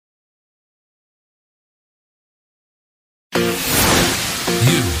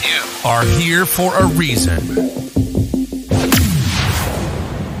are here for a reason.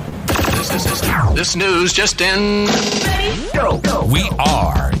 This news just in. Ready? Go. We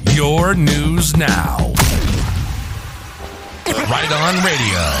are your news now. Right On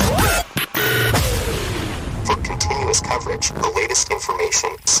Radio. For continuous coverage, the latest information,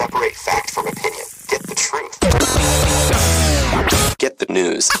 separate fact from opinion. Get the truth. Get the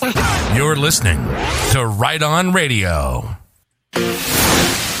news. You're listening to Right On Radio.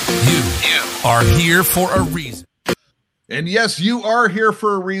 You are here for a reason. And yes, you are here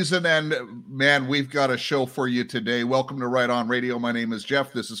for a reason. And man, we've got a show for you today. Welcome to Right On Radio. My name is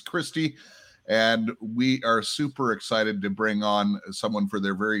Jeff. This is Christy. And we are super excited to bring on someone for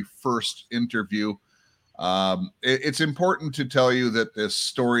their very first interview. It's important to tell you that this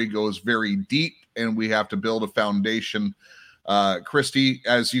story goes very deep and we have to build a foundation. Christy,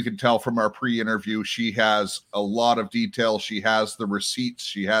 as you can tell from our pre-interview, she has a lot of detail. She has the receipts.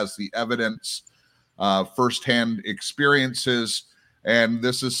 She has the evidence. Firsthand experiences, and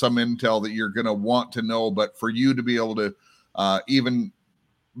this is some intel that you're going to want to know. But for you to be able to even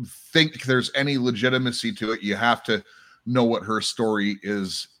think there's any legitimacy to it, you have to know what her story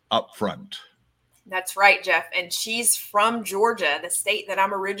is up front. That's right, Jeff. And she's from Georgia, the state that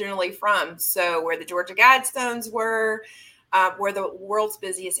I'm originally from. So where the Georgia Guidestones were, where the world's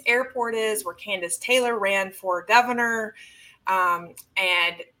busiest airport is, where Candace Taylor ran for governor. And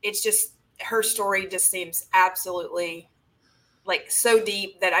it's just, her story just seems absolutely like so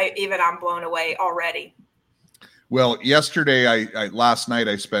deep that I'm blown away already. Well, yesterday, last night,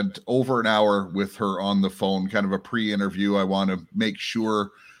 I spent over an hour with her on the phone, kind of a pre-interview. I want to make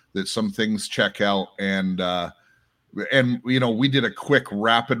sure that some things check out. And you know, we did a quick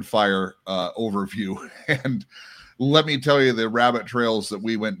rapid fire overview. And let me tell you the rabbit trails that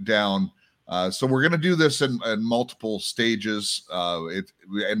we went down. So we're going to do this in multiple stages,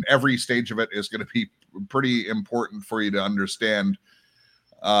 and every stage of it is going to be pretty important for you to understand.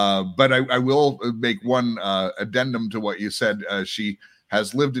 But I will make one addendum to what you said. She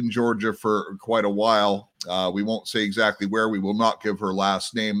has lived in Georgia for quite a while. We won't say exactly where. We will not give her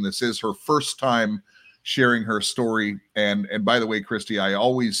last name. This is her first time sharing her story. And by the way, Christy, I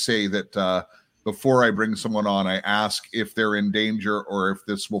always say that before I bring someone on, I ask if they're in danger or if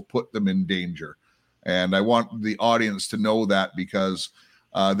this will put them in danger. And I want the audience to know that because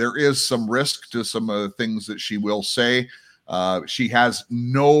there is some risk to some of the things that she will say. She has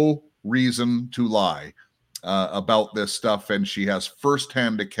no reason to lie about this stuff, and she has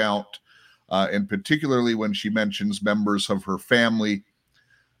firsthand account, and particularly when she mentions members of her family,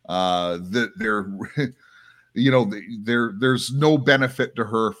 that they're... You know, there's no benefit to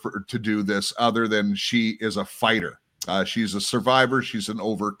her to do this other than she is a fighter. She's a survivor. She's an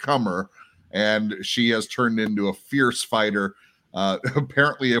overcomer, and she has turned into a fierce fighter,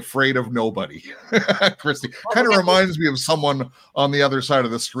 apparently afraid of nobody. Christy kind of reminds me of someone on the other side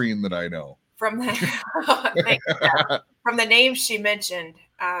of the screen that I know. From the names she mentioned,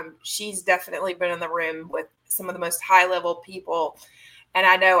 she's definitely been in the room with some of the most high-level people. And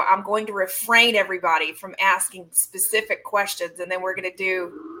I know I'm going to refrain everybody from asking specific questions. And then we're going to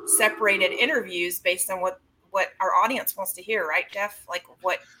do separated interviews based on what our audience wants to hear, right, Jeff? Like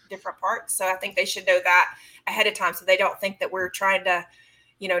what different parts. So I think they should know that ahead of time so they don't think that we're trying to,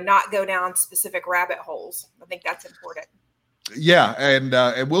 you know, not go down specific rabbit holes. I think that's important. Yeah. And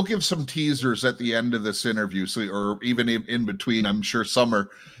we'll give some teasers at the end of this interview. So, or even in between, I'm sure some are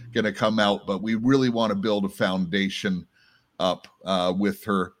going to come out, but we really want to build a foundation up with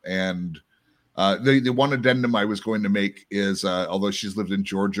her. And the one addendum I was going to make is although she's lived in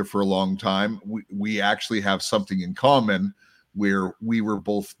Georgia for a long time, we actually have something in common where we were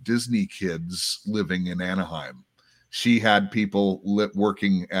both Disney kids living in Anaheim. She had people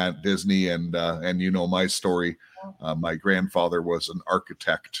working at Disney, and you know my story. My grandfather was an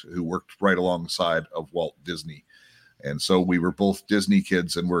architect who worked right alongside of Walt Disney. And so we were both Disney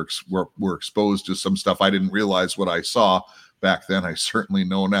kids, and we're exposed to some stuff I didn't realize what I saw back then. I certainly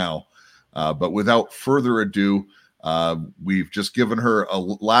know now. But without further ado, we've just given her a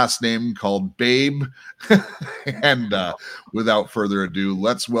last name called Babe. And without further ado,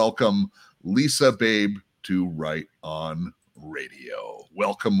 let's welcome Lisa Babe to Right On Radio.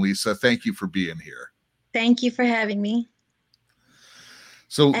 Welcome, Lisa. Thank you for being here. Thank you for having me.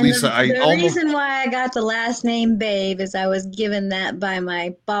 So, and Lisa, the reason why I got the last name Babe is I was given that by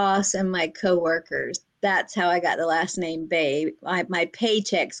my boss and my coworkers. That's how I got the last name Babe. My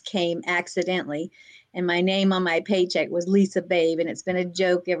paychecks came accidentally, And my name on my paycheck was Lisa Babe, and it's been a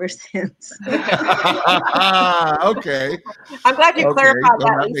joke ever since. Okay. I'm glad you clarified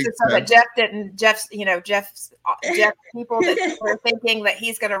well, that, Lisa, so that Jeff's people that were thinking that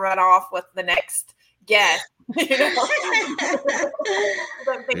he's going to run off with the next guest. No,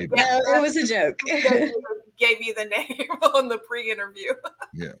 it was a joke. Gave you the name on the pre-interview.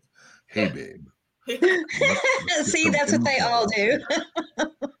 Yeah. Hey, babe. See, that's what they all do.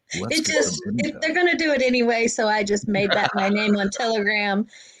 It's just, they're going to do it anyway, so I just made that my name on Telegram.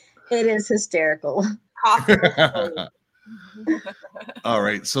 It is hysterical. All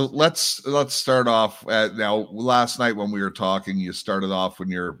right, so let's start off now. Last night when we were talking, you started off when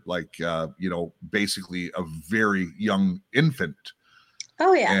you're like basically a very young infant.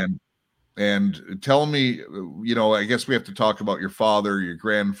 Oh yeah. And tell me, I guess we have to talk about your father, your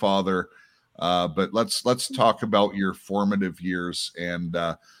grandfather, but let's talk about your formative years. And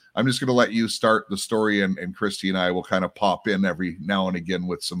I'm just going to let you start the story, and Christy and I will kind of pop in every now and again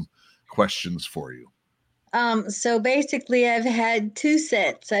with some questions for you. So basically I've had two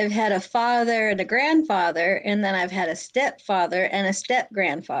sets. I've had a father and a grandfather, and then I've had a stepfather and a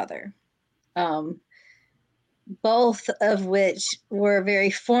step-grandfather. Both of which were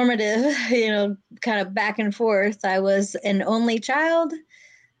very formative, kind of back and forth. I was an only child,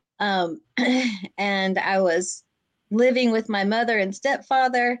 and I was living with my mother and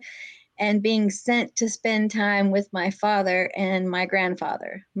stepfather and being sent to spend time with my father and my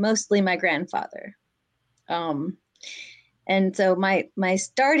grandfather, mostly my grandfather. And so my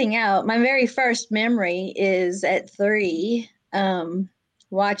starting out, my very first memory is at 3,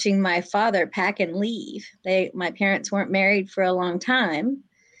 watching my father pack and leave. My parents weren't married for a long time.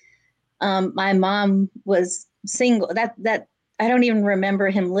 My mom was single. That I don't even remember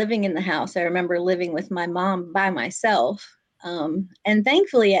him living in the house. I remember living with my mom by myself. And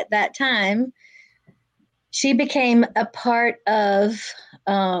thankfully at that time, she became a part of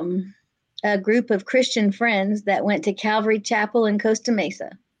a group of Christian friends that went to Calvary Chapel in Costa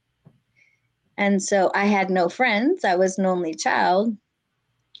Mesa. And so I had no friends. I was an only child.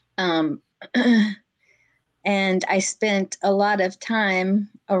 And I spent a lot of time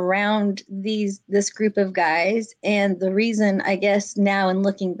around this group of guys. And the reason, I guess now in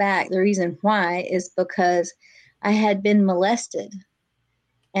looking back, the reason why is because I had been molested.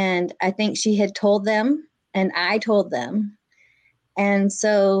 And I think she had told them, and I told them. And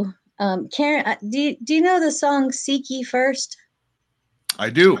so, Karen, do you know the song Seek Ye First? I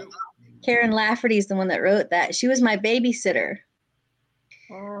do. Karen Lafferty is the one that wrote that. She was my babysitter.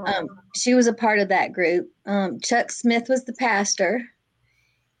 She was a part of that group. Chuck Smith was the pastor,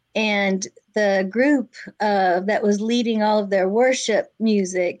 and the group that was leading all of their worship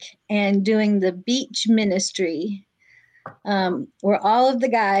music and doing the beach ministry were all of the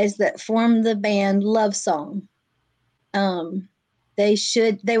guys that formed the band Love Song.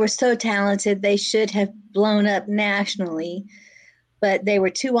 They were so talented, they should have blown up nationally, but they were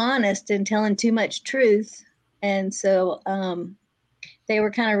too honest and telling too much truth. And so they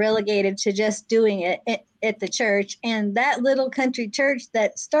were kind of relegated to just doing it at the church. And that little country church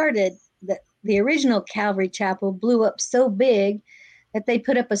that started the original Calvary Chapel blew up so big that they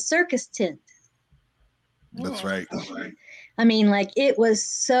put up a circus tent. That's right. I mean, like, it was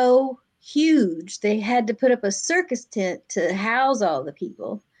so huge. They had to put up a circus tent to house all the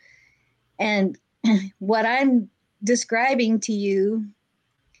people. And what I'm describing to you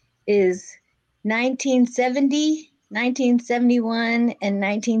is 1970, 1971, and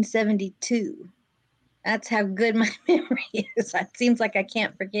 1972. That's how good my memory is. It seems like I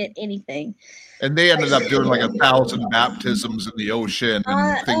can't forget anything. And they ended up doing like 1,000 baptisms in the ocean.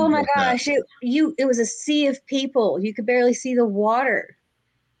 And Oh my like gosh. It was a sea of people. You could barely see the water.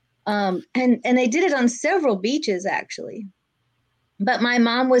 And they did it on several beaches, actually. But my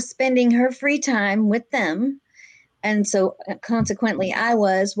mom was spending her free time with them. And so consequently, I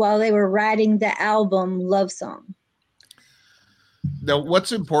was, while they were writing the album Love Song. Now,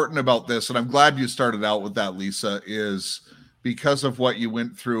 what's important about this, and I'm glad you started out with that, Lisa, is because of what you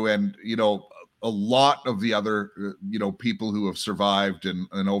went through, and a lot of the other people who have survived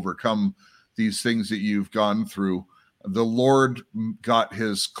and overcome these things that you've gone through, the Lord got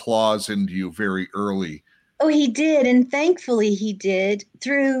his claws into you very early. Oh, he did, and thankfully he did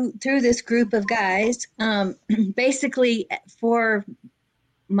through this group of guys. Basically, for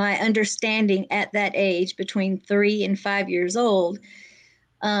my understanding at that age, between 3 and 5 years old,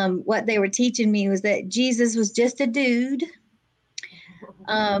 what they were teaching me was that Jesus was just a dude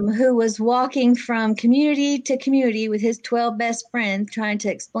who was walking from community to community with his 12 best friends, trying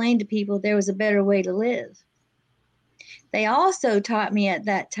to explain to people there was a better way to live. They also taught me at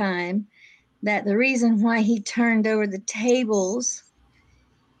that time that the reason why he turned over the tables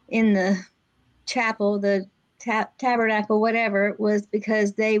in the chapel, the tabernacle, whatever, was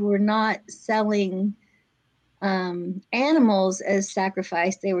because they were not selling animals as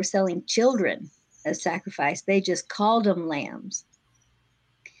sacrifice. They were selling children as sacrifice. They just called them lambs.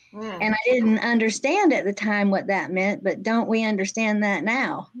 And I didn't understand at the time what that meant, but don't we understand that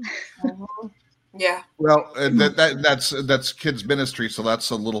now? Yeah. Well, that's kids ministry, so that's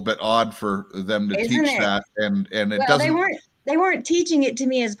a little bit odd for them to Isn't teach it? that, and it Well, doesn't. they weren't teaching it to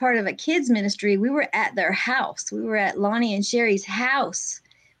me as part of a kids ministry. We were at their house. We were at Lonnie and Sherry's house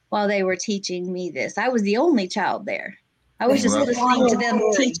while they were teaching me this. I was the only child there. I was just listening to them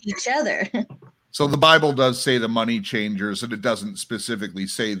teach each other. So the Bible does say the money changers, and it doesn't specifically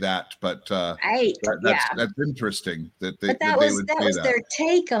say that, but Right. that's interesting that they, But that was their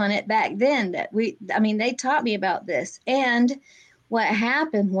take on it back then. They taught me about this. And what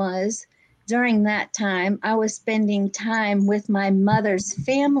happened was during that time, I was spending time with my mother's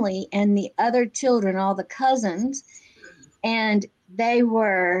family and the other children, all the cousins, and they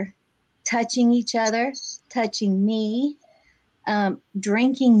were touching each other, touching me,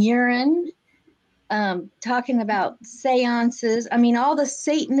 drinking urine, talking about seances. I mean, all the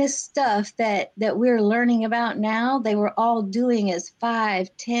Satanist stuff that we're learning about now, they were all doing as 5,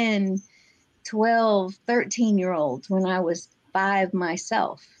 10, 12, 13-year-olds when I was 5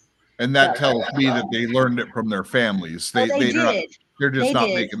 myself. And that tells me that they learned it from their families. They're just not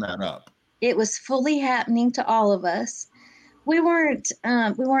making that up. It was fully happening to all of us. We weren't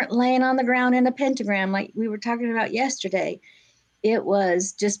laying on the ground in a pentagram like we were talking about yesterday. It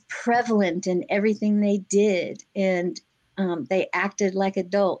was just prevalent in everything they did, and they acted like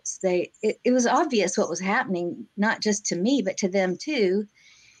adults. It was obvious what was happening, not just to me, but to them too.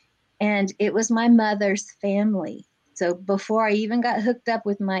 And it was my mother's family. So before I even got hooked up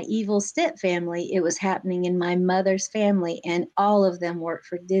with my evil step family, it was happening in my mother's family, and all of them worked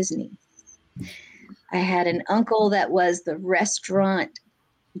for Disney. I had an uncle that was the restaurant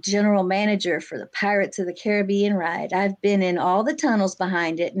general manager for the Pirates of the Caribbean ride. I've been in all the tunnels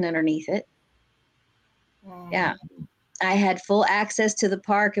behind it and underneath it. Yeah. I had full access to the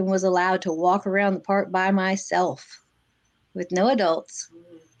park and was allowed to walk around the park by myself with no adults,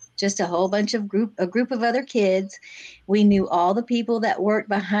 just a whole bunch of a group of other kids. We knew all the people that worked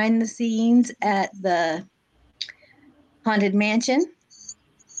behind the scenes at the Haunted Mansion.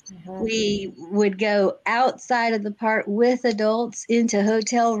 We would go outside of the park with adults into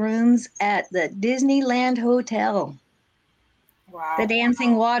hotel rooms at the Disneyland Hotel. Wow. The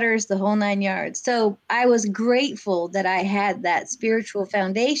Dancing Waters, the whole 9 yards. So I was grateful that I had that spiritual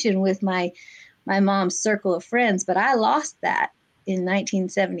foundation with my mom's circle of friends, but I lost that in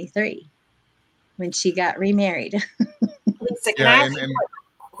 1973 when she got remarried. Lisa, can I ask you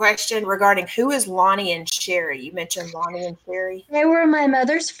a question regarding who is Lonnie and Sherry? You mentioned Lonnie and Sherry. They were my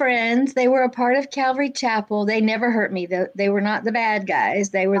mother's friends. They were a part of Calvary Chapel. They never hurt me. They were not the bad guys.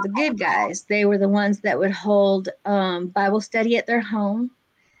 They were the good guys. They were the ones that would hold Bible study at their home.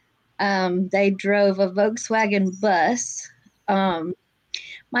 They drove a Volkswagen bus.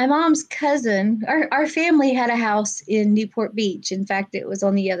 My mom's cousin, our family had a house in Newport Beach. In fact, it was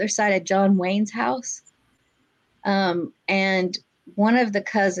on the other side of John Wayne's house. And one of the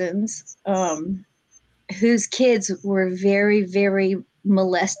cousins, whose kids were very, very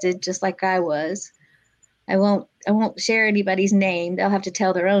molested, just like I was. I won't share anybody's name. They'll have to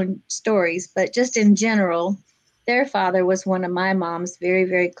tell their own stories. But just in general, their father was one of my mom's very,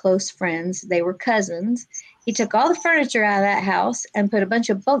 very close friends. They were cousins. He took all the furniture out of that house and put a bunch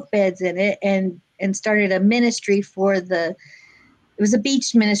of bunk beds in it and started a ministry it was a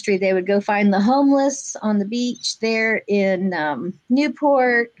beach ministry. They would go find the homeless on the beach there in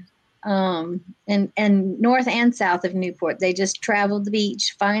Newport and north and south of Newport. They just traveled the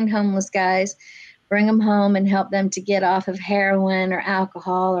beach, find homeless guys, bring them home and help them to get off of heroin or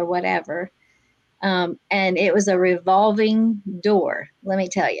alcohol or whatever. And it was a revolving door, let me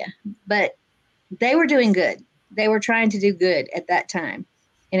tell you. But they were doing good. They were trying to do good at that time.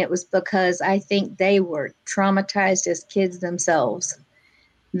 And it was because I think they were traumatized as kids themselves.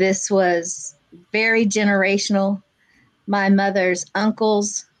 This was very generational. My mother's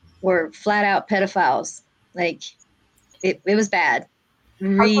uncles were flat out pedophiles. Like it was bad.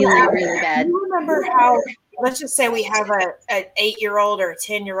 Really, really bad. Do you remember how, let's just say we have an 8-year-old or a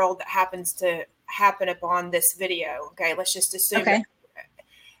 10-year-old that happens to happen upon this video. Okay. Let's just assume. Okay.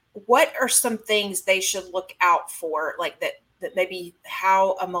 What are some things they should look out for, like that maybe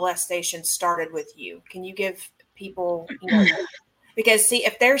how a molestation started with you? Can you give people, because see,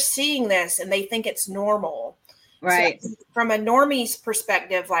 if they're seeing this and they think it's normal, Right. So from a normie's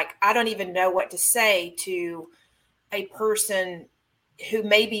perspective, like, I don't even know what to say to a person who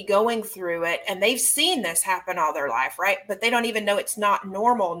may be going through it, and they've seen this happen all their life, right? But they don't even know it's not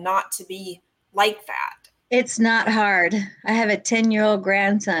normal not to be like that. It's not hard. I have a 10-year-old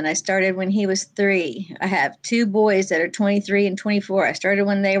grandson. I started when he was 3. I have 2 boys that are 23 and 24. I started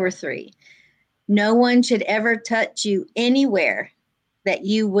when they were 3. No one should ever touch you anywhere that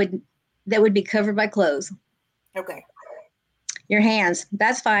would be covered by clothes. Okay. Your hands,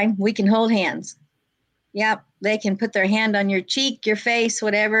 that's fine. We can hold hands. Yep, they can put their hand on your cheek, your face,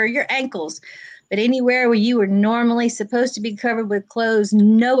 whatever, your ankles. But anywhere where you were normally supposed to be covered with clothes,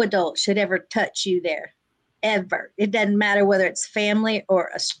 no adult should ever touch you there, ever. It doesn't matter whether it's family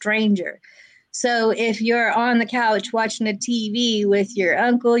or a stranger. So if you're on the couch watching a TV with your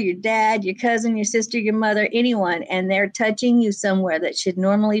uncle, your dad, your cousin, your sister, your mother, anyone, and they're touching you somewhere that should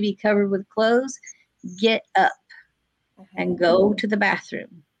normally be covered with clothes, get up and go to the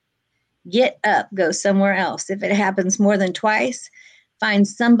bathroom. Get up, go somewhere else. If it happens more than twice, find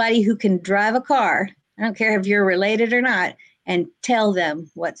somebody who can drive a car. I don't care if you're related or not, and tell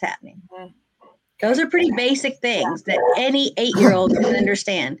them what's happening. Those are pretty basic things that any 8-year-old can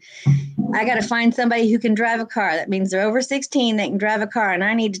understand. I got to find somebody who can drive a car. That means they're over 16, they can drive a car. And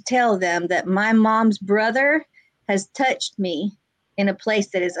I need to tell them that my mom's brother has touched me in a place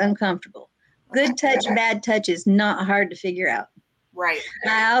that is uncomfortable. Good touch, bad touch is not hard to figure out. Right.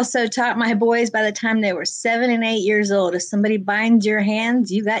 I also taught my boys by the time they were 7 and 8 years old, if somebody binds your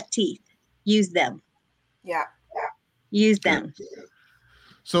hands, you got teeth. Use them. Yeah. Use them.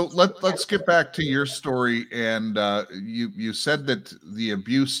 So let's get back to your story. And you said that the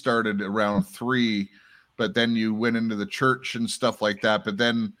abuse started around 3, but then you went into the church and stuff like that. But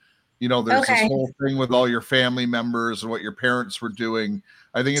then, there's this whole thing with all your family members and what your parents were doing.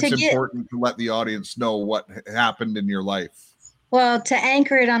 I think it's important to let the audience know what happened in your life. Well, to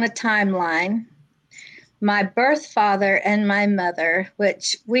anchor it on a timeline, my birth father and my mother,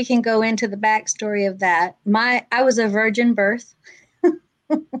 which we can go into the backstory of that. I was a virgin birth.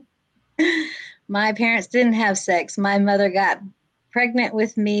 My parents didn't have sex. My mother got pregnant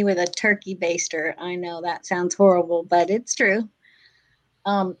with me with a turkey baster. I know that sounds horrible, but it's true.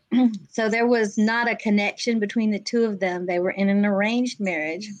 So there was not a connection between the two of them. They were in an arranged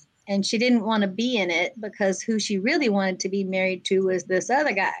marriage. And she didn't want to be in it because who she really wanted to be married to was this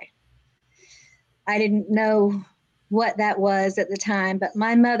other guy. I didn't know what that was at the time, but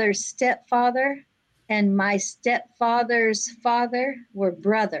my mother's stepfather and my stepfather's father were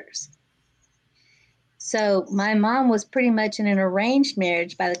brothers. So my mom was pretty much in an arranged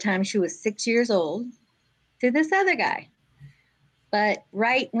marriage by the time she was 6 years old to this other guy. But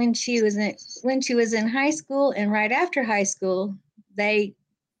right when she was in high school and right after high school, they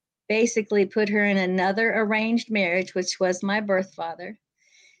basically put her in another arranged marriage, which was my birth father.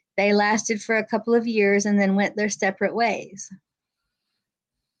 They lasted for a couple of years and then went their separate ways.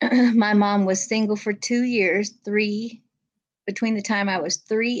 My mom was single for 2 years, between the time I was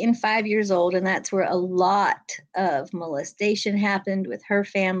 3 and 5 years old. And that's where a lot of molestation happened with her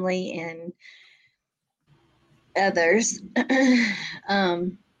family and others.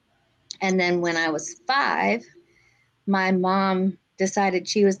 And then when I was 5, my mom decided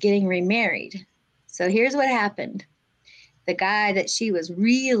she was getting remarried. So here's what happened. The guy that she was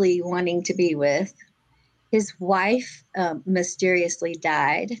really wanting to be with, his wife mysteriously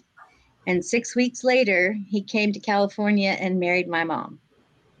died. And 6 weeks later, he came to California and married my mom.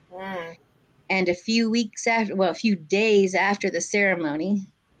 And a few days after the ceremony,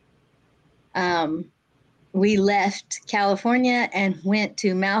 we left California and went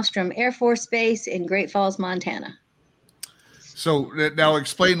to Malmstrom Air Force Base in Great Falls, Montana. So now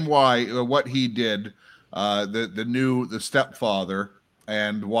explain what he did, the stepfather,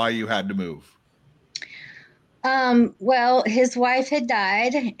 and why you had to move. Well, his wife had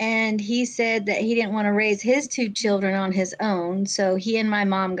died, and he said that he didn't want to raise his 2 children on his own, so he and my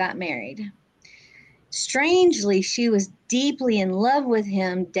mom got married. Strangely, she was deeply in love with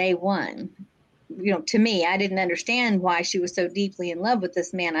him day one. To me, I didn't understand why she was so deeply in love with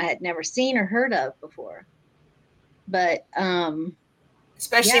this man I had never seen or heard of before. But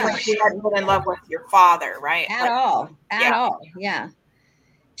especially when she hadn't been in love with your father, right? At all. Yeah.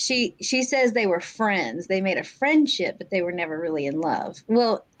 She says they were friends. They made a friendship, but they were never really in love.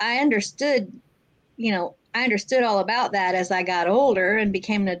 Well, I understood all about that as I got older and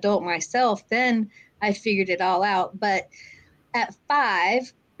became an adult myself. Then I figured it all out. But at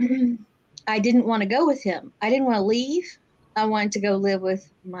 5, I didn't want to go with him. I didn't want to leave. I wanted to go live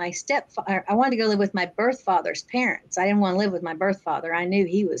with my stepfather. I wanted to go live with my birth father's parents. I didn't want to live with my birth father. I knew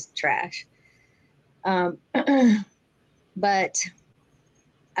he was trash. Um, but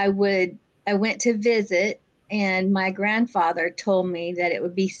I went to visit, and my grandfather told me that it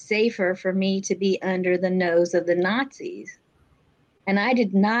would be safer for me to be under the nose of the Nazis. And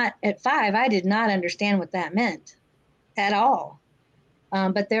at 5, I did not understand what that meant at all.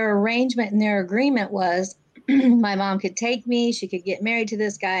 But their arrangement and their agreement was my mom could take me, she could get married to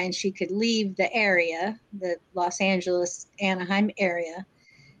this guy, and she could leave the area, the Los Angeles, Anaheim area,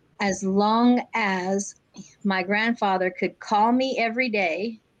 as long as my grandfather could call me every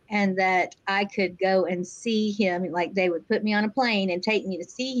day and that I could go and see him. Like, they would put me on a plane and take me to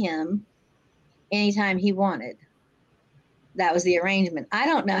see him anytime he wanted. That was the arrangement. I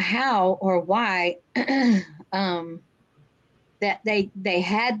don't know how or why that they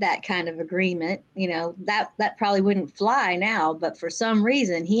had that kind of agreement. That probably wouldn't fly now, but for some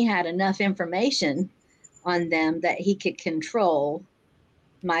reason he had enough information on them that he could control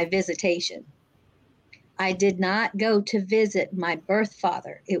my visitation. I did not go to visit my birth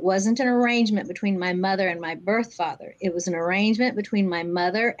father. It wasn't an arrangement between my mother and my birth father. It was an arrangement between my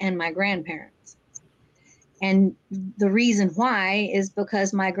mother and my grandparents. And the reason why is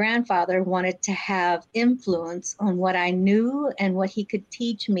because my grandfather wanted to have influence on what I knew and what he could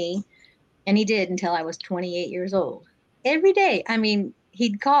teach me. And he did until I was 28 years old. Every day. I mean,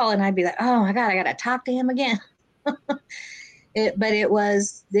 he'd call and I'd be like, oh my God, I got to talk to him again. But it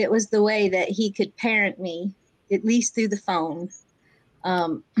was the way that he could parent me, at least through the phone.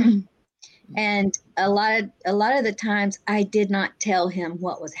 And a lot of the times I did not tell him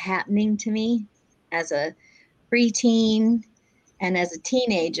what was happening to me as a preteen and as a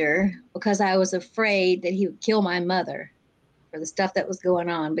teenager, because I was afraid that he would kill my mother for the stuff that was going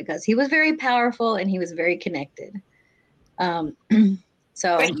on, because he was very powerful and he was very connected. So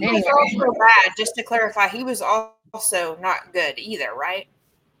but he was also bad. Just to clarify, he was also not good either, right?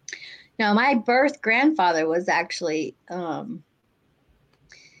 No, my birth grandfather was actually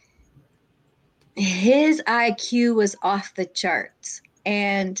his IQ was off the charts,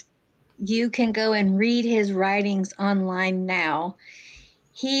 and you can go and read his writings online now.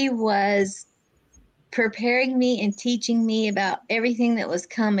 He was preparing me and teaching me about everything that was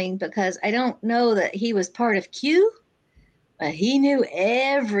coming, because I don't know that he was part of Q, but he knew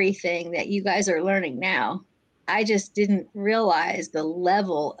everything that you guys are learning now. I just didn't realize the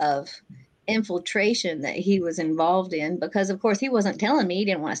level of infiltration that he was involved in, because of course he wasn't telling me, he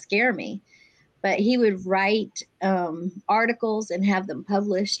didn't want to scare me, but he would write articles and have them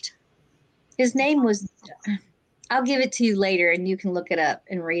published. His name was, I'll give it to you later and you can look it up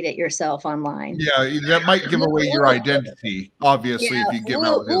and read it yourself online. Yeah, that might give away your identity, obviously, if you give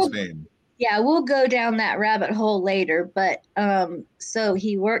out his name. Yeah, we'll go down that rabbit hole later. But so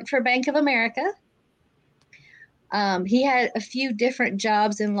he worked for Bank of America. He had a few different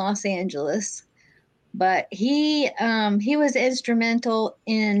jobs in Los Angeles, but he was instrumental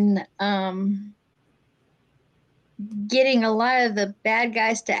in getting a lot of the bad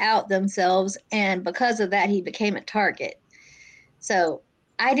guys to out themselves, and because of that he became a target. So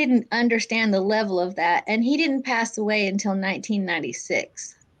I didn't understand the level of that, and he didn't pass away until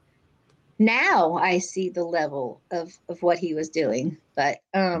 1996. Now I see the level of what he was doing, but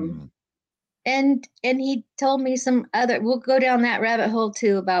and he told me some other, we'll go down that rabbit hole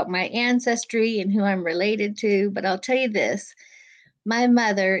too, about my ancestry and who I'm related to. But I'll tell you this, my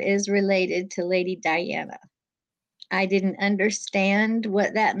mother is related to Lady Diana. I didn't understand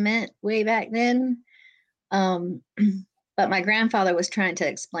what that meant way back then. But my grandfather was trying to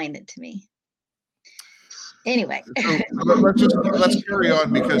explain it to me. Anyway. So let's carry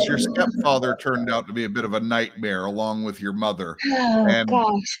on, because your stepfather turned out to be a bit of a nightmare along with your mother. Oh,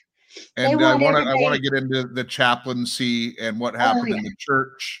 gosh. And I want to get into the chaplaincy and what happened in the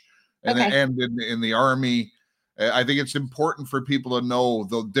church and in the army. I think it's important for people to know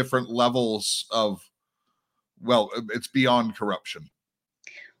the different levels of, well, it's beyond corruption.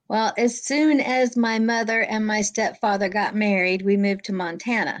 Well, as soon as my mother and my stepfather got married, we moved to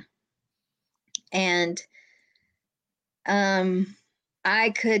Montana. And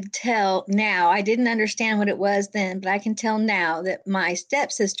I could tell now, I didn't understand what it was then, but I can tell now that my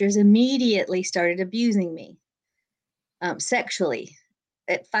stepsisters immediately started abusing me sexually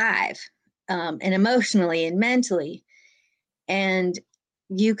at 5, and emotionally and mentally. And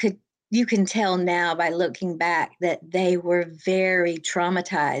you can tell now by looking back that they were very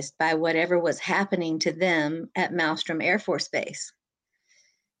traumatized by whatever was happening to them at Malmstrom Air Force Base.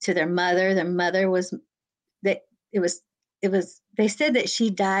 To their mother was that they said that she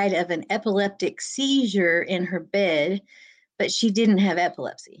died of an epileptic seizure in her bed, but she didn't have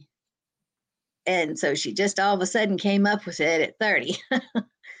epilepsy. And so she just all of a sudden came up with it at 30.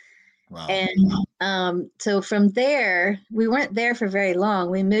 Wow. And so from there, we weren't there for very long.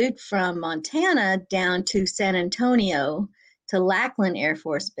 We moved from Montana down to San Antonio to Lackland Air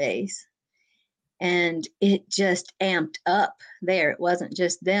Force Base. And it just amped up there. It wasn't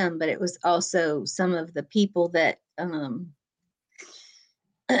just them, but it was also some of the people that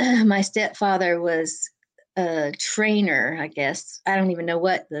my stepfather was a trainer, I guess. I don't even know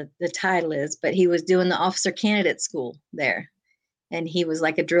what the title is, but he was doing the officer candidate school there. And he was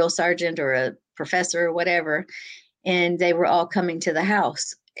like a drill sergeant or a professor or whatever. And they were all coming to the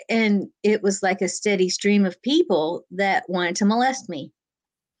house. And it was like a steady stream of people that wanted to molest me.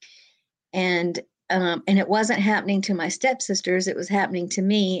 And it wasn't happening to my stepsisters. It was happening to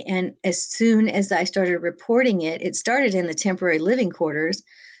me. And as soon as I started reporting it, it started in the temporary living quarters.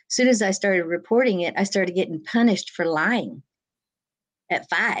 As soon as I started reporting it, I started getting punished for lying at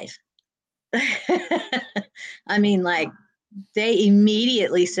 5. I mean, like, they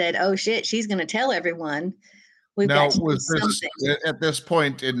immediately said, "Oh shit, she's going to tell everyone." Now, was this at this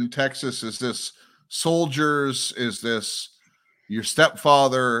point in Texas? Is this soldiers? Is this your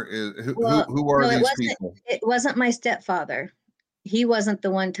stepfather? Who are these people? It wasn't my stepfather. He wasn't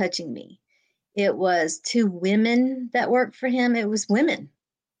the one touching me. It was 2 women that worked for him. It was women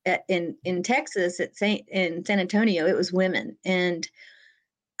in Texas in San Antonio. It was women, and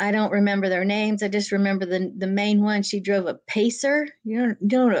I don't remember their names. I just remember the main one. She drove a Pacer. You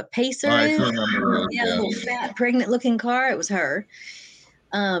know what a Pacer is? I remember. Yeah, a little fat, pregnant-looking car. It was her.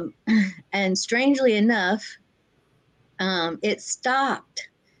 And strangely enough, it stopped.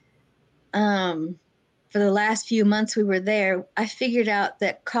 For the last few months we were there, I figured out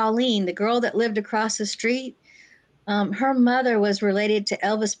that Colleen, the girl that lived across the street, her mother was related to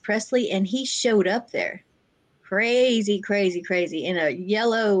Elvis Presley, and he showed up there. Crazy in a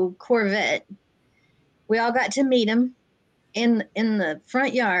yellow Corvette. We all got to meet him in the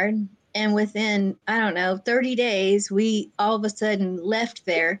front yard, and within, I don't know, 30 days, we all of a sudden left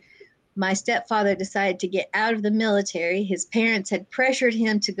there. My stepfather decided to get out of the military. His parents had pressured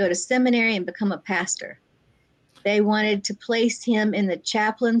him to go to seminary and become a pastor. They wanted to place him in the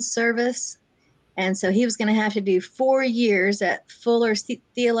chaplain service. And so he was going to have to do 4 years at Fuller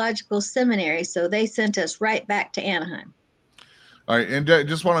Theological Seminary. So they sent us right back to Anaheim. All right. And I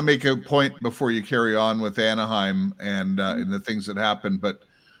just want to make a point before you carry on with Anaheim and the things that happened. But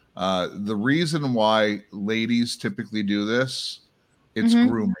the reason why ladies typically do this, it's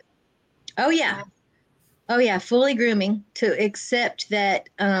grooming. Oh, yeah. Fully grooming, to accept that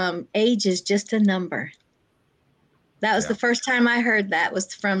age is just a number. That was the first time I heard that,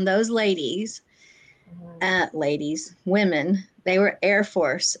 was from those ladies. Women. They were Air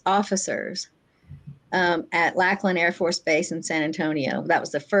Force officers at Lackland Air Force Base in San Antonio. That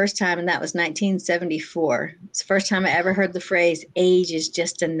was the first time, and that was 1974. It's the first time I ever heard the phrase, age is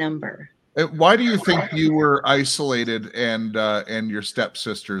just a number. Why do you think you were isolated and your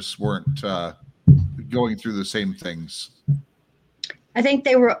stepsisters weren't going through the same things? I think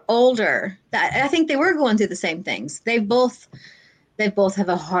they were older. I think they were going through the same things. They both have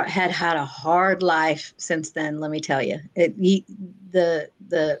had a hard life since then. Let me tell you,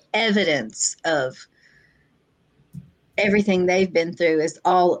 the evidence of everything they've been through is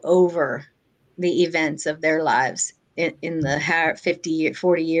all over the events of their lives. In the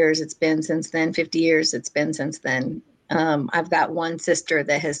 40 years it's been since then, 50 years it's been since then. I've got one sister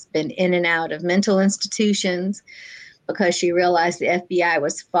that has been in and out of mental institutions because she realized the FBI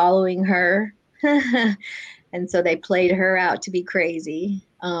was following her. And so they played her out to be crazy.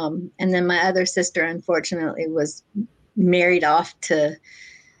 And then my other sister, unfortunately, was married off to,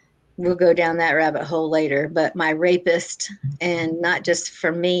 we'll go down that rabbit hole later, but my rapist, and not just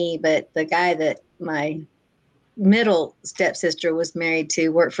for me, but the guy that my middle stepsister was married to,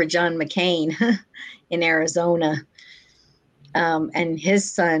 worked for John McCain in Arizona. And his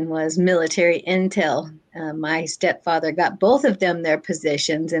son was military intel. My stepfather got both of them their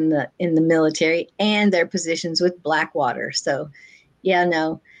positions in the military and their positions with Blackwater. So,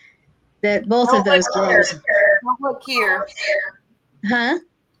 that both of those girls. Don't look here. Huh?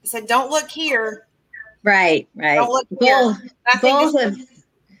 I said, don't look here. Right. Don't look here.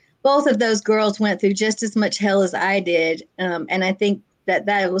 Both of those girls went through just as much hell as I did. And I think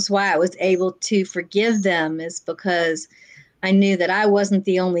that was why I was able to forgive them, is because I knew that I wasn't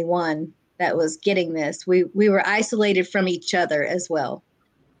the only one that was getting this. We were isolated from each other as well.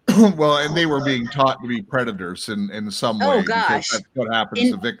 Well, and they were being taught to be predators in some way. Oh, gosh. That's what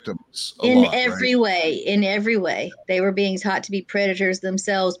happens to victims in every way. They were being taught to be predators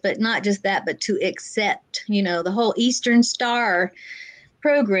themselves, but not just that, but to accept, the whole Eastern Star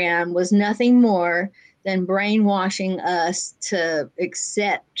program was nothing more than brainwashing us to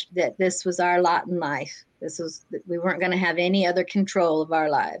accept that this was our lot in life. We weren't going to have any other control of our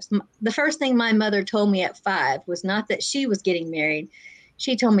lives. The first thing my mother told me at 5 was not that she was getting married.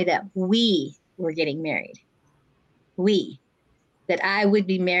 She told me that we were getting married. That I would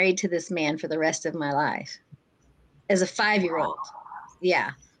be married to this man for the rest of my life. As a 5-year-old.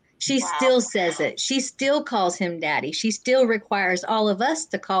 Yeah. She still says it. She still calls him daddy. She still requires all of us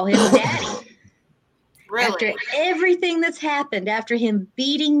to call him daddy. Really? After everything that's happened, after him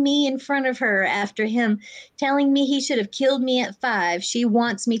beating me in front of her, after him telling me he should have killed me at 5, she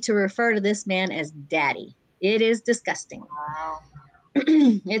wants me to refer to this man as daddy. It is disgusting. Wow.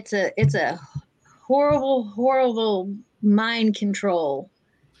 It's a horrible mind control,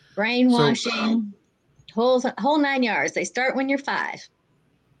 brainwashing, whole 9 yards. They start when you're 5.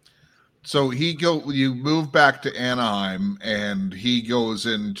 So you move back to Anaheim, and he goes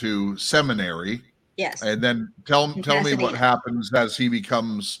into seminary. Yes. And then tell me what happens as he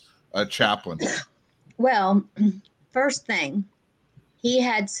becomes a chaplain. Well, first thing, he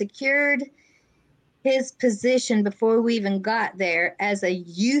had secured his position before we even got there as a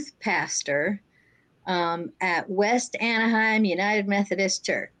youth pastor at West Anaheim United Methodist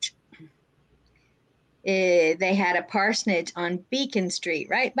Church. They had a parsonage on Beacon Street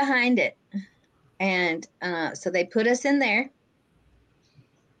right behind it. And so they put us in there.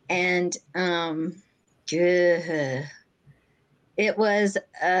 And it was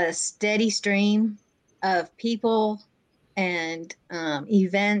a steady stream of people and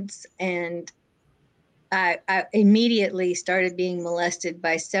events. And I immediately started being molested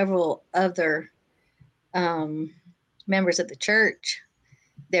by several other members of the church,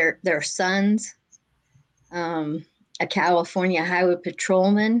 their sons. A California highway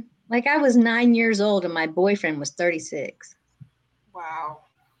patrolman. Like, I was 9 years old and my boyfriend was 36. Wow.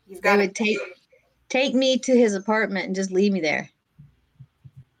 They would take me to his apartment and just leave me there.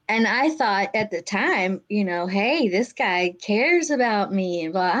 And I thought at the time, hey, this guy cares about me.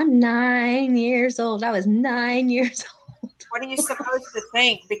 And I'm 9 years old. I was 9 years old. What are you supposed to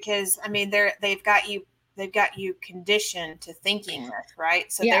think? Because they've got you conditioned to thinking this,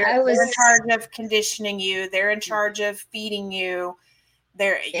 right? So they're in charge of conditioning you. They're in charge of feeding you.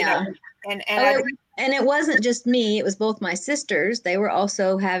 And it wasn't just me. It was both my sisters. They were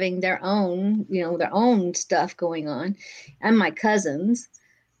also having their own stuff going on, and my cousins.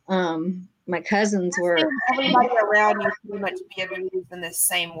 My cousins were. Everybody around you pretty much be abused in the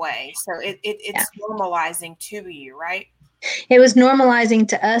same way. So it's normalizing to you, right? It was normalizing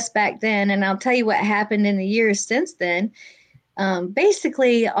to us back then. And I'll tell you what happened in the years since then.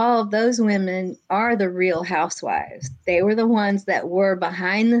 Basically, all of those women are the real housewives. They were the ones that were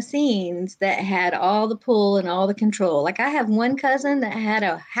behind the scenes that had all the pull and all the control. Like, I have one cousin that had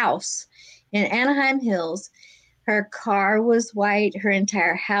a house in Anaheim Hills. Her car was white. Her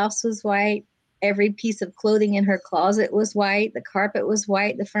entire house was white. Every piece of clothing in her closet was white. The carpet was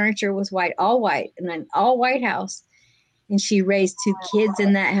white. The furniture was white, all white, and an all white house. And she raised 2 kids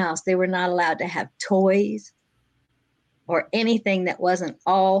in that house. They were not allowed to have toys or anything that wasn't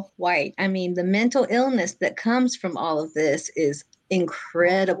all white. I mean, the mental illness that comes from all of this is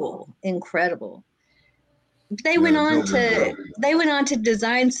incredible. They went on to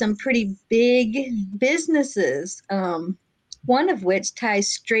design some pretty big businesses, one of which ties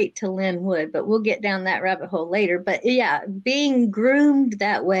straight to Lynn Wood, but we'll get down that rabbit hole later. But yeah, being groomed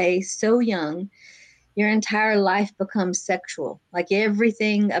that way so young, your entire life becomes sexual. Like,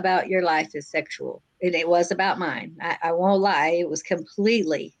 everything about your life is sexual. And it was about mine. I won't lie. It was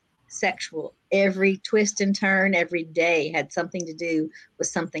completely sexual. Every twist and turn, every day had something to do with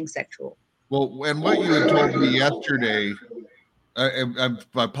something sexual. Well, and what you had told me yesterday, I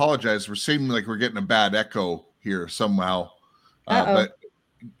apologize. We're seeming like we're getting a bad echo here somehow. But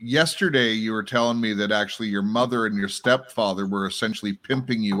yesterday you were telling me that actually your mother and your stepfather were essentially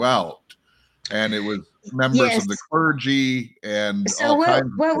pimping you out. And it was members of the clergy and so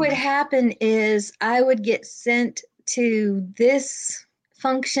what would happen is I would get sent to this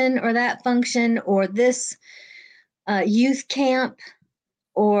function or that function or this youth camp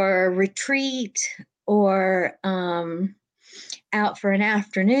or retreat or out for an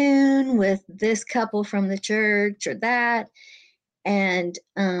afternoon with this couple from the church or that. And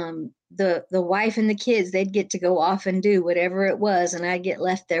the wife and the kids, they'd get to go off and do whatever it was. And I'd get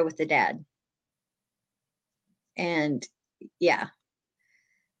left there with the dad. And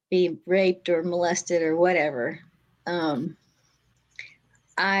be raped or molested or whatever.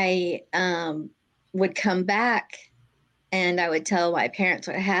 I would come back and I would tell my parents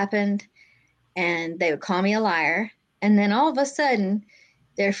what happened, and they would call me a liar. And then all of a sudden,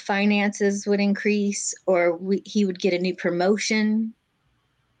 their finances would increase, or he would get a new promotion.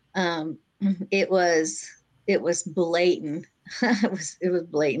 It was blatant. it was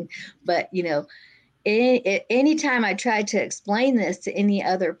blatant. But anytime I tried to explain this to any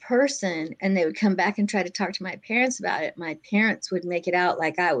other person, and they would come back and try to talk to my parents about it, my parents would make it out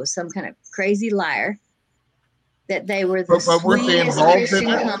like I was some kind of crazy liar. That they were the sweetest Christian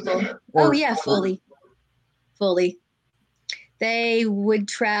couple. Oh yeah, fully. They would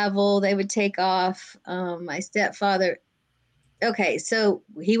travel. They would take off. My stepfather. Okay, so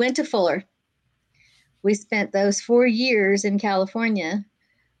he went to Fuller. We spent those 4 years in California.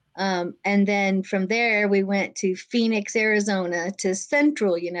 And then from there, we went to Phoenix, Arizona, to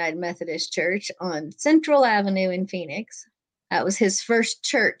Central United Methodist Church on Central Avenue in Phoenix. That was his first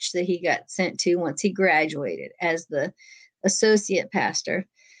church that he got sent to once he graduated as the associate pastor.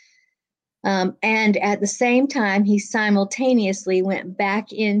 And at the same time, he simultaneously went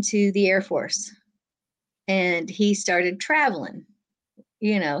back into the Air Force, and he started traveling.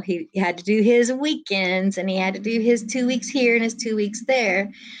 He had to do his weekends, and he had to do his 2 weeks here and his 2 weeks there.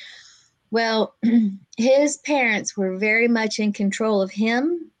 Well, his parents were very much in control of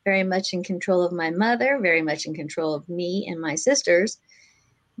him, very much in control of my mother, very much in control of me and my sisters,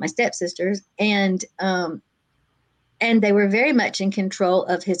 my stepsisters, and they were very much in control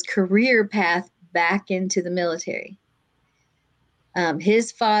of his career path back into the military.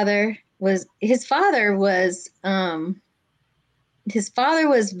 His father was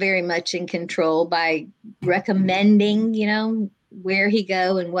very much in control by recommending, where he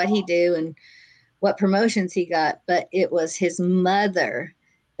go and what he do and what promotions he got. But it was his mother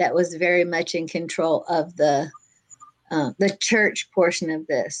that was very much in control of the church portion of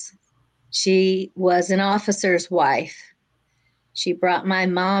this. She was an officer's wife. She brought my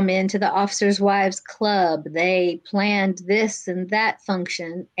mom into the Officers' Wives Club. They planned this and that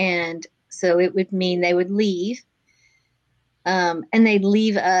function. And so it would mean they would leave. And they'd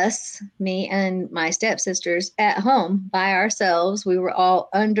leave us, me and my stepsisters, at home by ourselves. We were all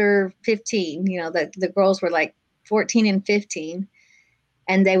under 15. The girls were like 14 and 15.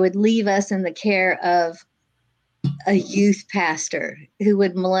 And they would leave us in the care of a youth pastor who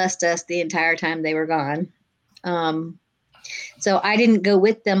would molest us the entire time they were gone. So I didn't go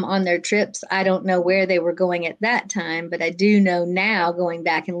with them on their trips. I don't know where they were going at that time, but I do know now, going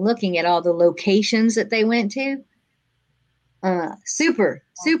back and looking at all the locations that they went to, super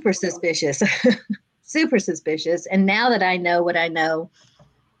suspicious, super suspicious. And now that I know what I know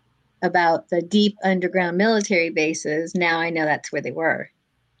about the deep underground military bases, now I know that's where they were.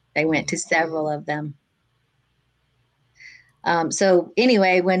 They went to several of them. So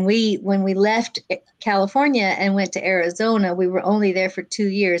anyway, when we left California and went to Arizona, we were only there for 2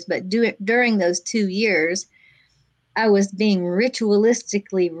 years, but during those 2 years, I was being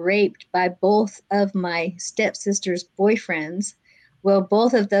ritualistically raped by both of my stepsister's boyfriends. Well,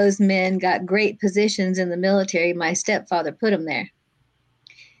 both of those men got great positions in the military. My stepfather put them there.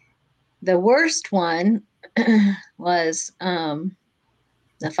 The worst one was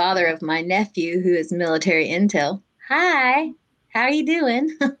the father of my nephew, who is military intel. Hi, how are you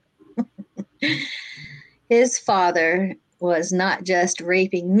doing? His father was not just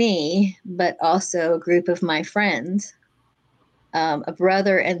raping me, but also a group of my friends, a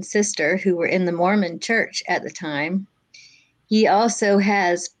brother and sister who were in the Mormon church at the time. He also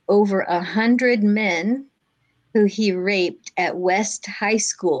has over 100 men who he raped at West High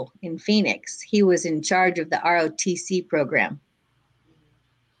School in Phoenix. He was in charge of the ROTC program.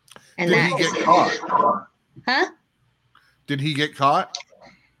 And Did he get caught? Huh? Did he get caught?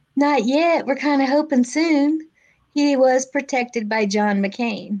 Not yet. We're kind of hoping soon. He was protected by John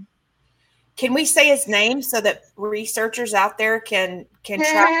McCain. Can we say his name so that researchers out there can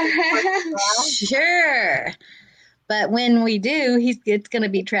track? Sure. But when we do, it's going to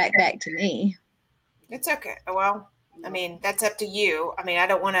be tracked back to me. It's okay. Well, I mean, that's up to you. I mean, I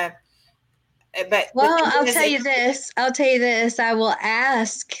don't want to. But I'll tell you this. I will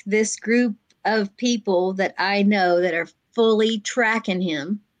ask this group of people that I know that are fully tracking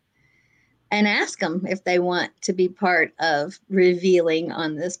him, and ask them if they want to be part of revealing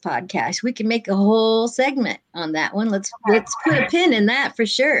on this podcast. We can make a whole segment on that one. Let's put a pin in that for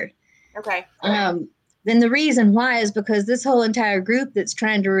sure. Okay. Then the reason why is because this whole entire group that's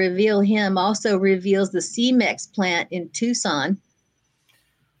trying to reveal him also reveals the CEMEX plant in Tucson.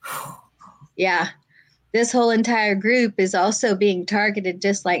 Yeah. This whole entire group is also being targeted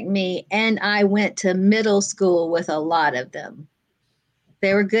just like me. And I went to middle school with a lot of them.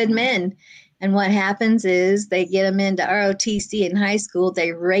 They were good men. And what happens is they get them into ROTC in high school.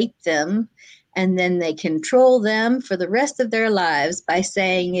 They rape them. And then they control them for the rest of their lives by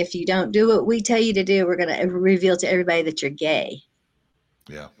saying, if you don't do what we tell you to do, we're going to reveal to everybody that you're gay.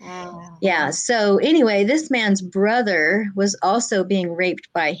 Yeah. Yeah. So anyway, this man's brother was also being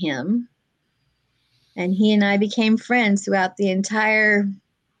raped by him. And he and I became friends throughout the entire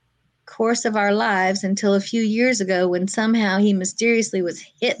course of our lives until a few years ago when somehow he mysteriously was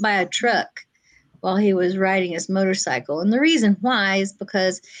hit by a truck while he was riding his motorcycle. And the reason why is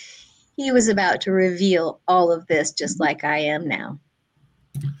because he was about to reveal all of this just like I am now.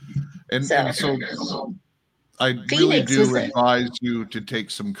 And so I really Phoenix do advise you to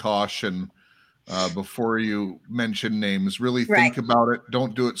take some caution before you mention names. Really think about it.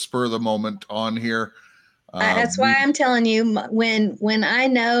 Don't do it spur of the moment on here. That's why I'm telling you, when I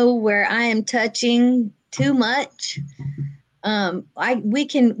know where I am touching too much, we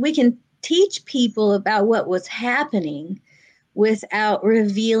can teach people about what was happening without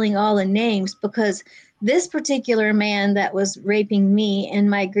revealing all the names, because this particular man that was raping me and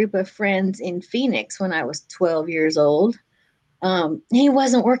my group of friends in Phoenix when I was 12 years old, he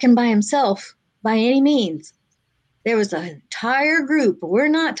wasn't working by himself by any means. There was an entire group. We're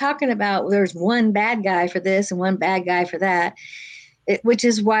not talking about there's one bad guy for this and one bad guy for that, which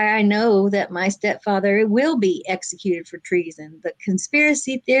is why I know that my stepfather will be executed for treason. The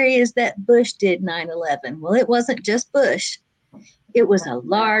conspiracy theory is that Bush did 9/11. Well, it wasn't just Bush. It was a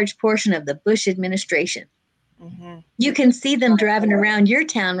large portion of the Bush administration. Mm-hmm. You can see them driving around your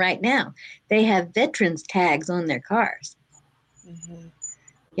town right now. They have veterans tags on their cars. Mm-hmm.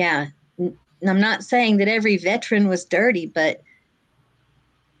 Yeah. I'm not saying that every veteran was dirty, but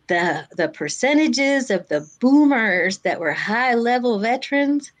the percentages of the boomers that were high-level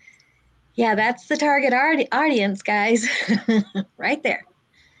veterans, yeah, that's the target audience, guys, right there.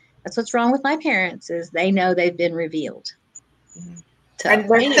 That's what's wrong with my parents, is they know they've been revealed. Mm-hmm. So, and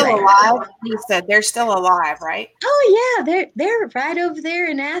they're still alive. You said they're still alive, right? Oh yeah, they're right over there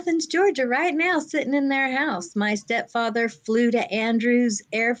in Athens, Georgia, right now, sitting in their house. My stepfather flew to Andrews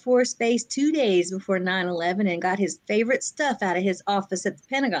Air Force Base 2 days before 9/11 and got his favorite stuff out of his office at the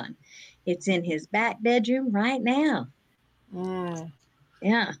Pentagon. It's in his back bedroom right now.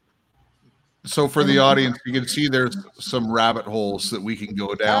 Yeah. So for the audience, you can see there's some rabbit holes that we can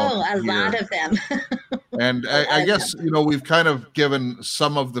go down. Oh, a lot of them. And I guess, we've kind of given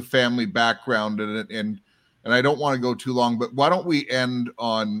some of the family background in it, and I don't want to go too long, but why don't we end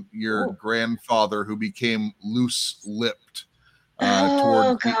on your grandfather who became loose-lipped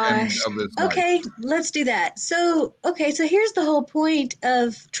towards the end of his life? Okay, let's do that. So here's the whole point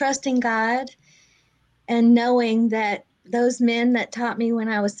of trusting God and knowing that those men that taught me when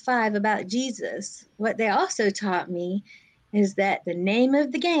I was 5 about Jesus, what they also taught me is that the name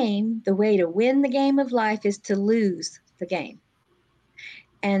of the game, the way to win the game of life, is to lose the game.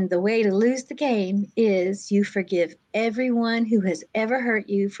 And the way to lose the game is you forgive everyone who has ever hurt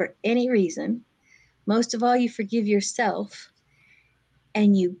you for any reason. Most of all, you forgive yourself,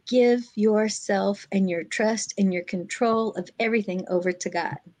 and you give yourself and your trust and your control of everything over to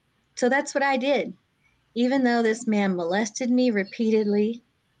God. So that's what I did. Even though this man molested me repeatedly,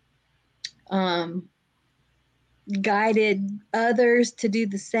 guided others to do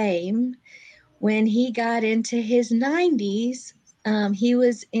the same, when he got into his 90s, he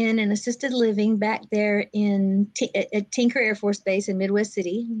was in an assisted living back there at Tinker Air Force Base in Midwest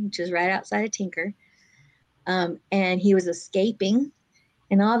City, which is right outside of Tinker. And he was escaping.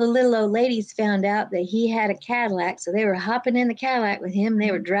 And all the little old ladies found out that he had a Cadillac. So they were hopping in the Cadillac with him. And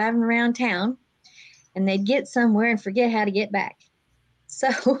they were driving around town. And they'd get somewhere and forget how to get back.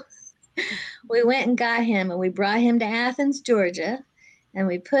 So we went and got him, and we brought him to Athens, Georgia, and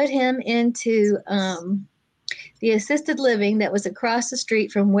we put him into the assisted living that was across the street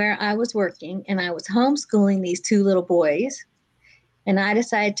from where I was working, and I was homeschooling these 2 little boys. And I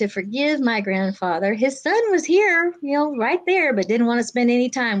decided to forgive my grandfather. His son was here, right there, but didn't want to spend any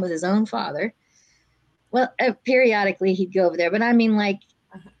time with his own father. Well, periodically he'd go over there, but I mean,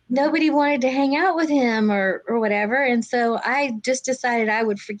 nobody wanted to hang out with him or whatever. And so I just decided I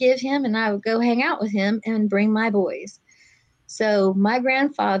would forgive him and I would go hang out with him and bring my boys. So my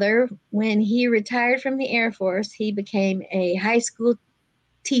grandfather, when he retired from the Air Force, he became a high school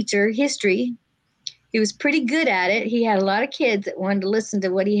teacher, history. He was pretty good at it. He had a lot of kids that wanted to listen to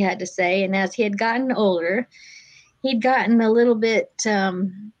what he had to say. And as he had gotten older, he'd gotten a little bit,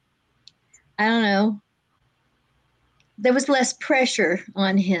 there was less pressure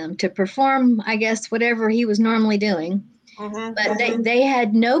on him to perform, I guess, whatever he was normally doing. Mm-hmm. But they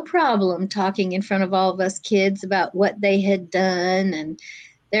had no problem talking in front of all of us kids about what they had done. And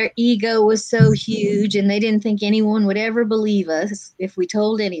their ego was so huge, and they didn't think anyone would ever believe us if we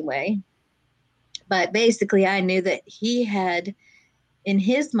told anyway. But basically, I knew that he had, in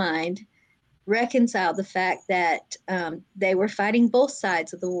his mind, reconciled the fact that they were fighting both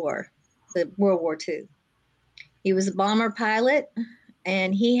sides of the war, the World War II. He was a bomber pilot,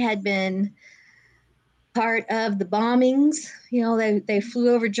 and he had been part of the bombings. You know, they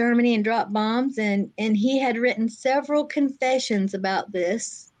flew over Germany and dropped bombs, and he had written several confessions about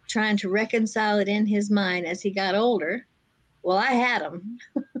this, trying to reconcile it in his mind as he got older. Well, I had them.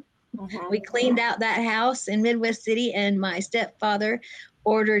 We cleaned out that house in Midwest City, and my stepfather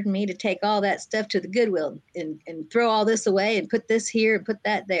ordered me to take all that stuff to the Goodwill and throw all this away and put this here and put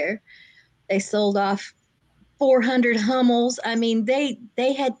that there. They sold off 400 Hummels. I mean, they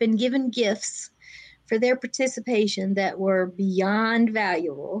had been given gifts for their participation that were beyond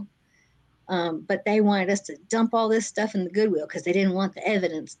valuable. But they wanted us to dump all this stuff in the Goodwill because they didn't want the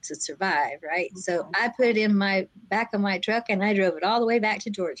evidence to survive, right? So I put it in my back of my truck, and I drove it all the way back to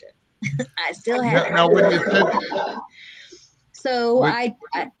Georgia. I still have it. Now, when you said, so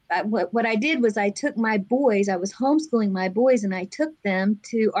what I did was I took my boys. I was homeschooling my boys, and I took them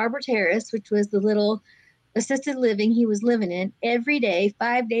to Arbor Terrace, which was the little assisted living he was living in, every day,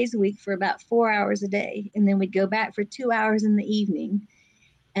 5 days a week for about 4 hours a day. And then we'd go back for 2 hours in the evening.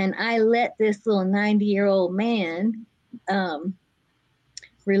 And I let this little 90-year-old man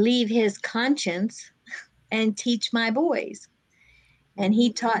relieve his conscience and teach my boys. And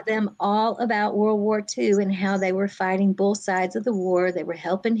he taught them all about World War II and how they were fighting both sides of the war. They were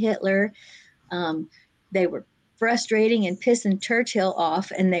helping Hitler. They were frustrating and pissing Churchill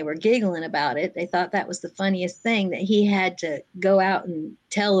off, and they were giggling about it. They thought that was the funniest thing, that he had to go out and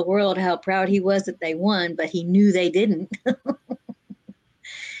tell the world how proud he was that they won, but he knew they didn't.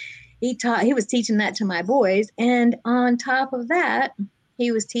 He was teaching that to my boys. And on top of that,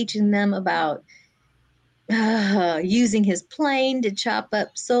 he was teaching them about using his plane to chop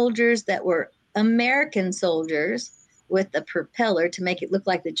up soldiers that were American soldiers with a propeller to make it look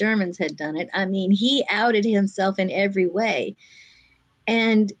like the Germans had done it. I mean, he outed himself in every way.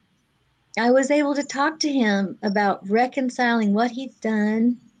 And I was able to talk to him about reconciling what he'd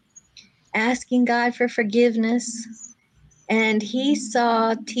done, asking God for forgiveness. And he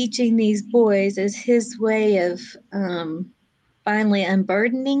saw teaching these boys as his way of finally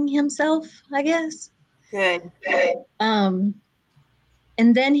unburdening himself, I guess. Good.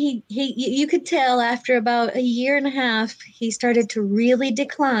 And then you could tell after about a year and a half, he started to really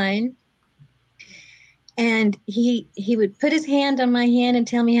decline. And he would put his hand on my hand and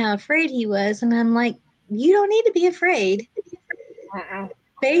tell me how afraid he was. And I'm like, you don't need to be afraid.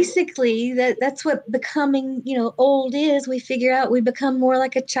 Basically, that's what becoming, old is. We figure out we become more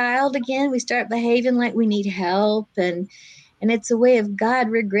like a child again. We start behaving like we need help. And it's a way of God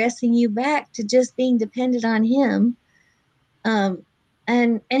regressing you back to just being dependent on him.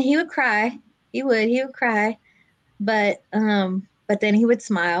 And he would cry. He would cry. But then he would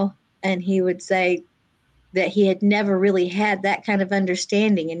smile, and he would say that he had never really had that kind of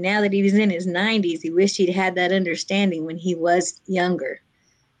understanding. And now that he was in his 90s, he wished he'd had that understanding when he was younger.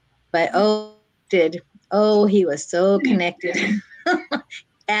 But he was so connected.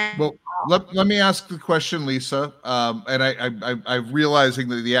 well, let me ask the question, Lisa. And I'm realizing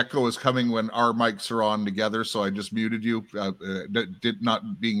that the echo is coming when our mics are on together, so I just muted you. Did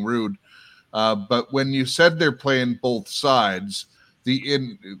not being rude. But when you said they're playing both sides,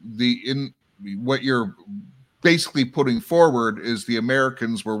 what you're basically putting forward is the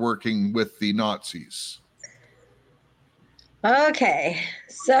Americans were working with the Nazis. Okay,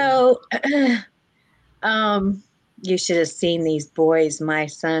 so you should have seen these boys, my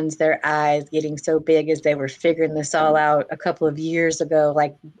sons, their eyes getting so big as they were figuring this all out a couple of years ago,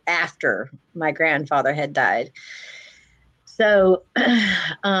 like after my grandfather had died. So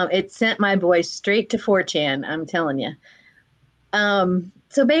it sent my boys straight to 4chan, I'm telling you.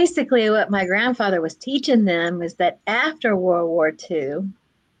 So basically what my grandfather was teaching them was that after World War II,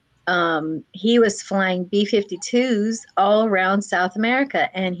 he was flying B-52s all around South America,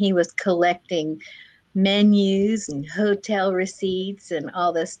 and he was collecting menus and hotel receipts and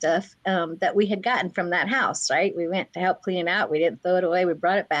all this stuff that we had gotten from that house, right? We went to help clean it out. We didn't throw it away. We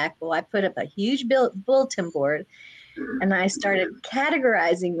brought it back. Well, I put up a huge bulletin board, and I started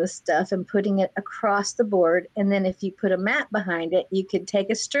categorizing the stuff and putting it across the board. And then if you put a map behind it, you could take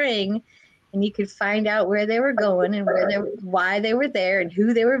a string and you could find out where they were going and why they were there and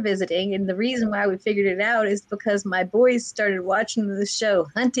who they were visiting. And the reason why we figured it out is because my boys started watching the show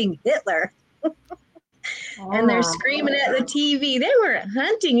Hunting Hitler. And they're screaming at the TV. They weren't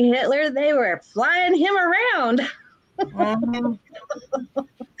hunting Hitler. They were flying him around.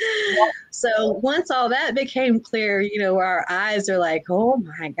 So once all that became clear, our eyes are like, oh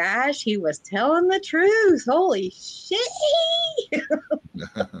my gosh, he was telling the truth. Holy shit.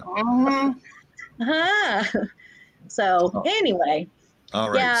 So anyway. All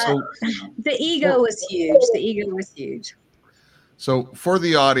right. Yeah, so the ego was huge. So for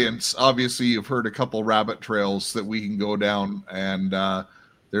the audience, obviously you've heard a couple rabbit trails that we can go down, and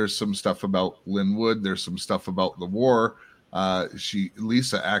there's some stuff about Lynn Wood. There's some stuff about the war.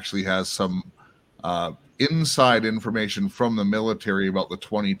 Lisa actually has some inside information from the military about the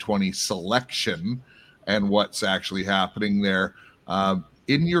 2020 selection and what's actually happening there.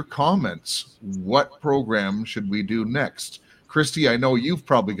 In your comments, what program should we do next? Christy, I know you've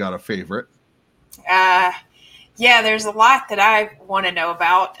probably got a favorite. Yeah, there's a lot that I want to know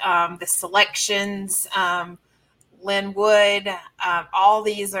about. The selections, Lynn Wood, all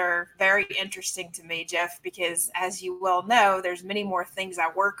these are very interesting to me, Jeff, because as you well know, there's many more things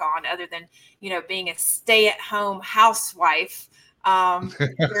I work on other than, being a stay-at-home housewife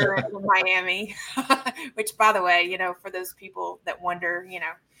here in Miami, which, by the way, for those people that wonder,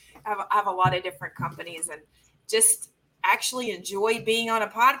 I have a lot of different companies, and just actually enjoy being on a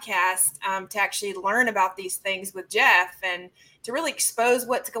podcast to actually learn about these things with Jeff and to really expose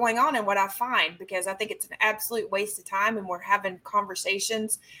what's going on and what I find, because I think it's an absolute waste of time, and we're having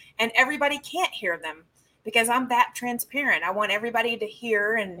conversations and everybody can't hear them because I'm that transparent. I want everybody to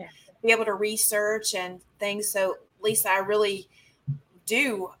hear and be able to research and things. So Lisa, I really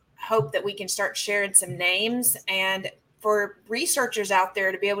do hope that we can start sharing some names, and for researchers out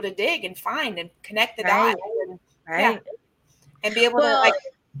there to be able to dig and find and connect the dots. And, and be able to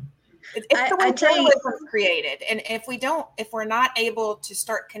it's the way journalism created. And if we're not able to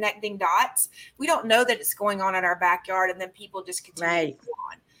start connecting dots, we don't know that it's going on in our backyard, and then people just continue to go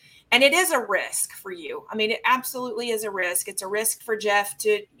on. And it is a risk for you. I mean, it absolutely is a risk. It's a risk for Jeff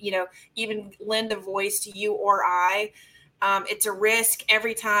to, even lend a voice to you or I. It's a risk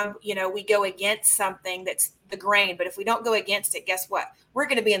every time, we go against something that's the grain. But if we don't go against it, guess what? We're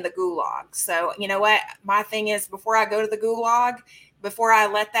going to be in the gulag. So you know what? My thing is, before I go to the gulag, before I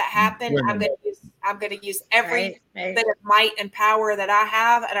let that happen, I'm going to use every bit of might and power that I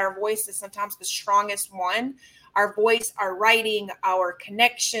have. And our voice is sometimes the strongest one. Our voice, our writing, our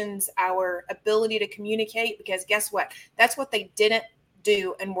connections, our ability to communicate. Because guess what? That's what they didn't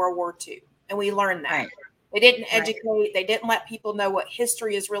do in World War II. And we learned that. They didn't educate. They didn't let people know what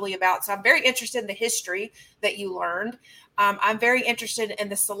history is really about. So I'm very interested in the history that you learned. I'm very interested in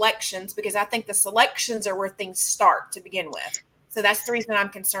the selections, because I think the selections are where things start to begin with. So that's the reason I'm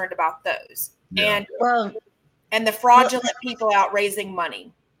concerned about those. Yeah. And the fraudulent people out raising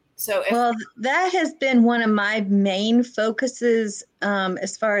money. So that has been one of my main focuses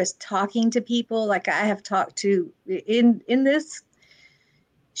as far as talking to people. Like I have talked to in this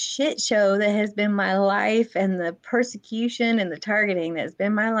shit show that has been my life, and the persecution and the targeting that has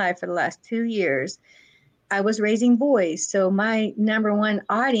been my life for the last 2 years. I was raising boys. So my number one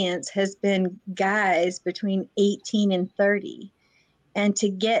audience has been guys between 18 and 30. And to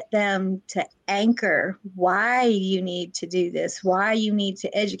get them to anchor why you need to do this, why you need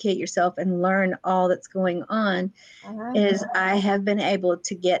to educate yourself and learn all that's going on, is I have been able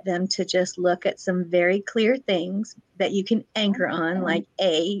to get them to just look at some very clear things that you can anchor on. Like,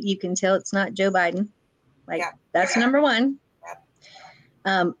 you can tell it's not Joe Biden. That's number one.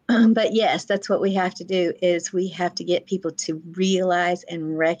 But yes, that's what we have to do, is we have to get people to realize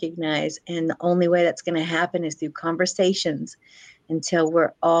and recognize. And the only way that's going to happen is through conversations. Until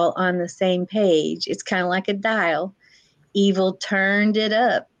we're all on the same page. It's kind of like a dial. Evil turned it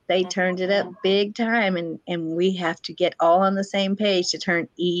up. They turned it up big time. And we have to get all on the same page to turn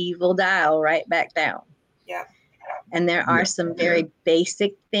evil dial right back down. Yeah. And there are some very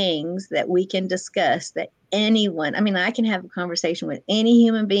basic things that we can discuss that anyone, I can have a conversation with any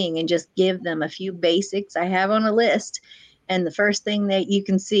human being and just give them a few basics I have on a list. And the first thing that you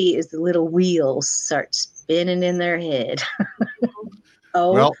can see is the little wheels start spinning in their head.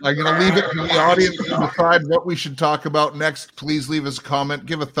 Well, I'm going to leave it to the audience to decide what we should talk about next. Please leave us a comment.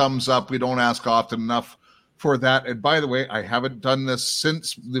 Give a thumbs up. We don't ask often enough for that. And by the way, I haven't done this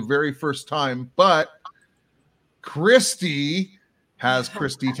since the very first time, but Christy has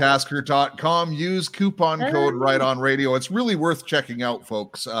ChristyTasker.com. Use coupon code Right On Radio. It's really worth checking out,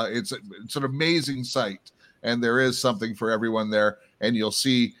 folks. It's an amazing site, and there is something for everyone there. And you'll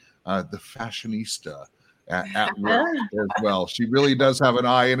see the fashionista at work as well. She really does have an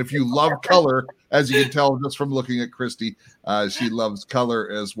eye. And if you love color, as you can tell just from looking at Christy, she loves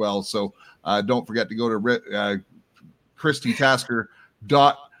color as well. So don't forget to go to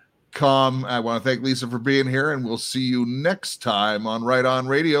ChristyTasker.com I want to thank Lisa for being here, and we'll see you next time on Right On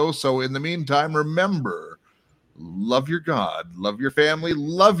Radio. So in the meantime, remember, love your God, love your family,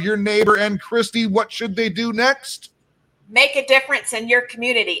 love your neighbor. And Christy, what should they do next? Make a difference in your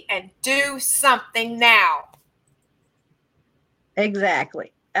community and do something now.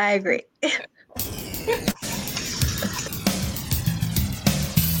 Exactly. I agree.